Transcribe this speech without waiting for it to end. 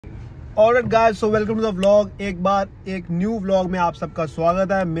Alright guys, so welcome to the vlog. एक बार एक new vlog में आप सबका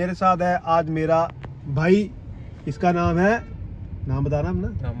स्वागत है। मेरे साथ है आज मेरा भाई, इसका नाम है, नाम बताना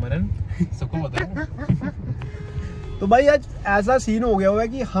अपना, मरन, सबको पता है। तो भाई आज ऐसा सीन हो गया हुआ है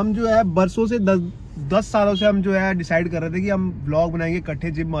कि हम जो है बरसों से 10 सालों से हम जो है डिसाइड कर रहे थे कि हम व्लॉग बनाएंगे,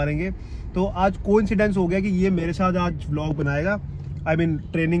 इकट्ठे जिम मारेंगे। तो आज कोइंसिडेंस हो गया कि ये मेरे साथ आज व्लॉग बनाएगा, आई मीन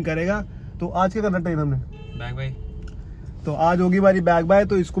ट्रेनिंग करेगा। तो आज क्या करना ट्रेन हमने बैक बाय, तो आज होगी हमारी बैक बाय।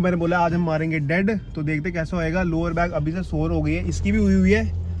 तो इसको मैंने बोला आज हम मारेंगे डेड, तो देखते कैसा होएगा। लोअर बैक अभी से सोर हो गई है, इसकी भी हुई है।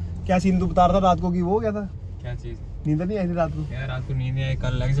 क्या सीन तू बता रहा था रात को कि वो क्या था, क्या चीज, नींद नहीं आई थी रात को? यार रात को नींद नहीं आई,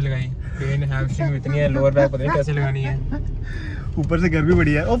 कल लेग्स लगाई, पेन हैमस्ट्रिंग इतनी है, लोअर बैक पता नहीं कैसे लगानी है। ऊपर से गर्मी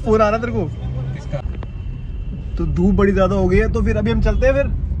बड़ी है। ओ फोन आ रहा तेरे को किसका? तो धूप बड़ी ज्यादा हो गई है, तो फिर अभी हम चलते हैं। फिर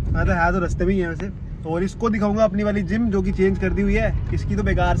है तो रास्ते में ही है वैसे। और इसको दिखाऊंगा अपनी वाली जिम जो कि चेंज कर दी हुई है। इसकी तो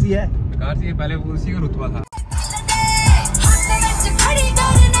बेकार सी है, बेकार सी है। पहले वो उसी का रुतबा था।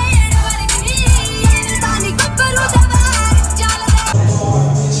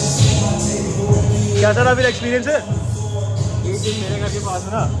 कैसा रहा फिर एक्सपीरियंस है? ये जिम मेरे घर के पास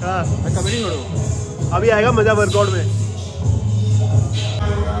है ना, हाँ, मैं कभी नहीं छोड़ूं। अभी आएगा मजा वर्कआउट में।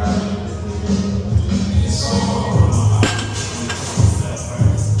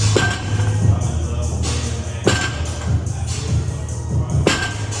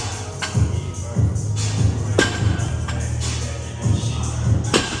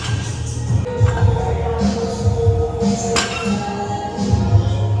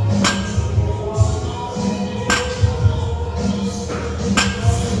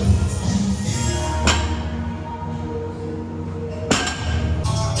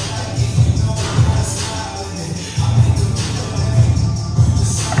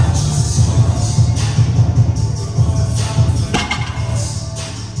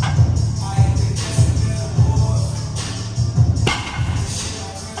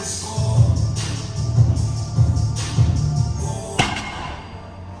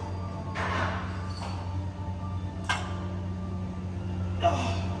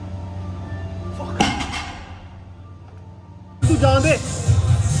 तू जान दे,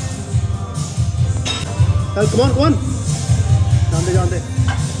 चल कौन कौन जान दे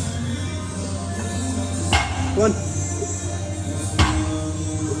कौन।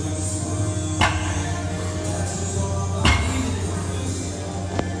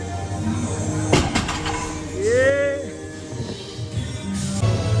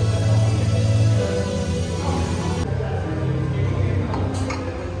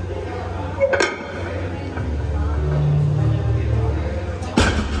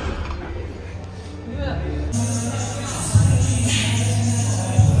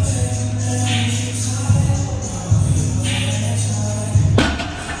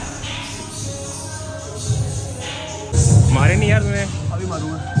 मारे नहीं यार तूने? अभी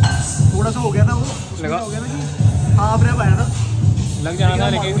मारूंगा, थोड़ा सा हो गया था वो, लगा हो गया ना कि हाफ रैप आया था, लग जाना था,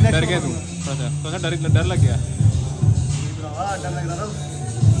 लेकिन डर गया तू थोड़ा सा, डर लग गया। डर लग रहा था।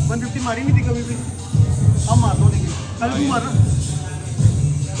 150 मारी नहीं थी कभी भी, अब मार दो, लेकिन कल तू मारना।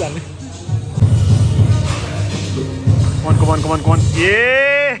 चल कौन ये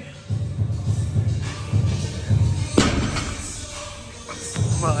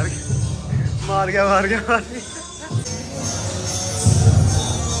मार गया।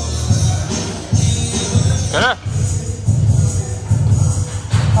 है ना?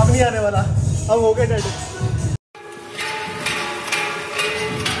 अब नहीं आने वाला, अब हो गए डेड।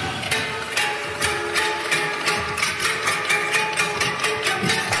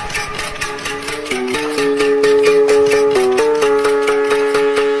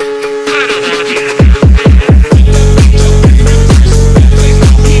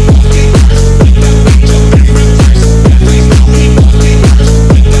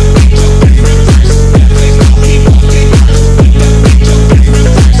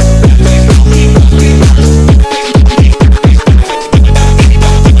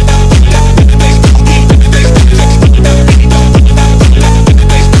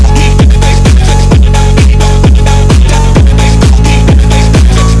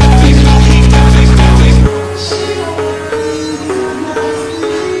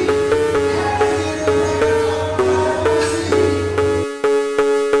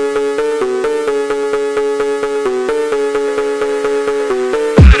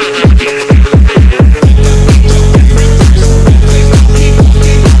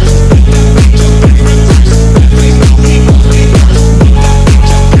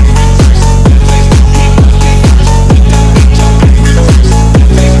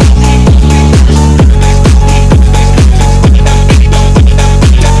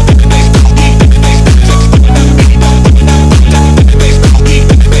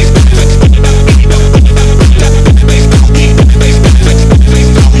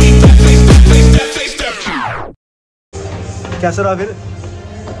 कैसा रहा फिर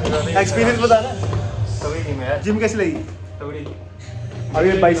एक्सपीरियंस बताना। जिम कैसी लगी?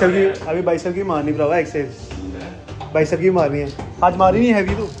 अभी बाइसेप की मारनी भरावा एक्सरसाइज, बाइसेप की मारनी है। आज मारी नहीं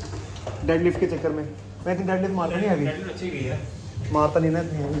हैवी तो डेडलिफ्ट के चक्कर में। मैं इतनी डेडलिफ्ट मारता नहीं हैवी, मारता नहीं ना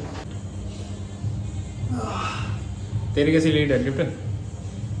इतनी। तेरी कैसी लगी डेडलिफ्ट?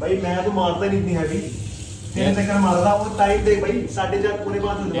 भाई मैं तो मारता नहीं इतनी हैवी, तेरे चक्कर मार रहा वो टाइम देख भाई 4:30 पौने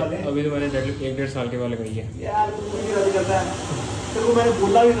 5 होने वाले। अभी तो मैंने डेडलिफ्ट 1-1.5 साल के वाले गई है यार, तू नहीं राजी करता है। तेरे को मैंने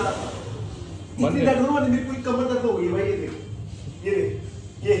बोला भी था इतनी दर्द होने वाली, मेरी पूरी कमर दर्द हो गई भाई। ये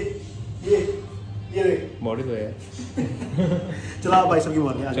देख ये देख बॉडी तो है। चला भाई सब की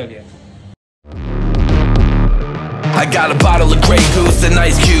मारने आ। चलिए। I got a bottle of Grey Goose and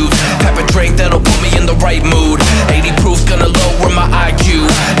ice cubes. Have a drink that'll put me in the right mood. 80 proof's gonna lower my IQ.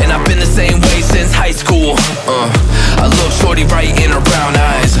 And I've been the same way since high school. I look shorty right in her brown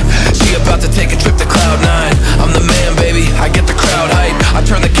eyes. She about to take a trip to Cloud9. I'm the man, baby, I get the crowd hype. I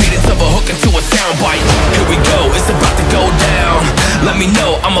turn the cadence of a hook into a soundbite. Here we go, it's about to go down. Let me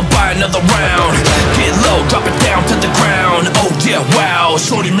know, I'ma buy another round. Get low, drop it down to the ground. Oh yeah, wow,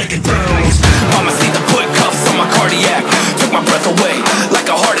 shorty making bounce. Mama see the put cuffs on my cardiac. Took my breath away like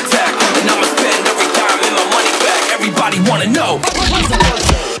a heart attack. And I'ma spend every dime and my money back. Everybody wanna know.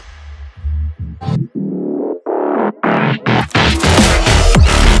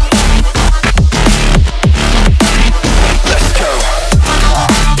 Let's go.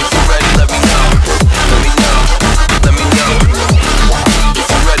 If you're ready, let me know. Let me know. Let me know. If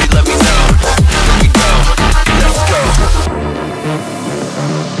you're ready, let me know. Here we go. Let's go.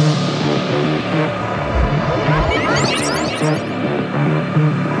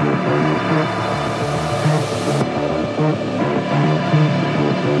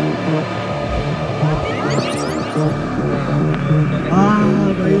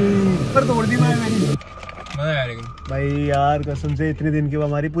 भाई पर तोड़ दी मैं मेरी। मजा आया लेकिन भाई यार कसम से इतने दिन के बाद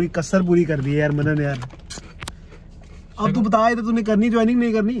हमारी पूरी कसर पूरी कर दी है यार मनन यार। अब तू बता, तो तूने करनी ज्वाइनिंग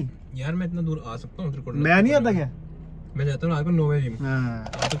नहीं करनी? यार मैं इतना दूर आ सकता हूँ? मैं नहीं आता क्या? मैं जाता हूँ रात को 9 बजे जिम।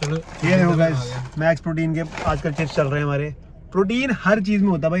 तो चलो ये देखो गाइस, मैक्स प्रोटीन के आजकल टिप्स चल रहे हैं हमारे। प्रोटीन हर चीज में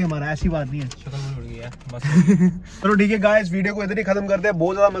होता है भाई हमारा, ऐसी बात नहीं है। चलो ठीक है गाइस, वीडियो को इधर ही खत्म करते हैं।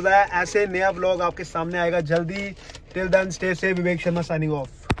 बहुत ज्यादा मजा आया। ऐसे नया व्लॉग आपके सामने आएगा जल्दी। Till then stay safe. Vivek Sharma signing off.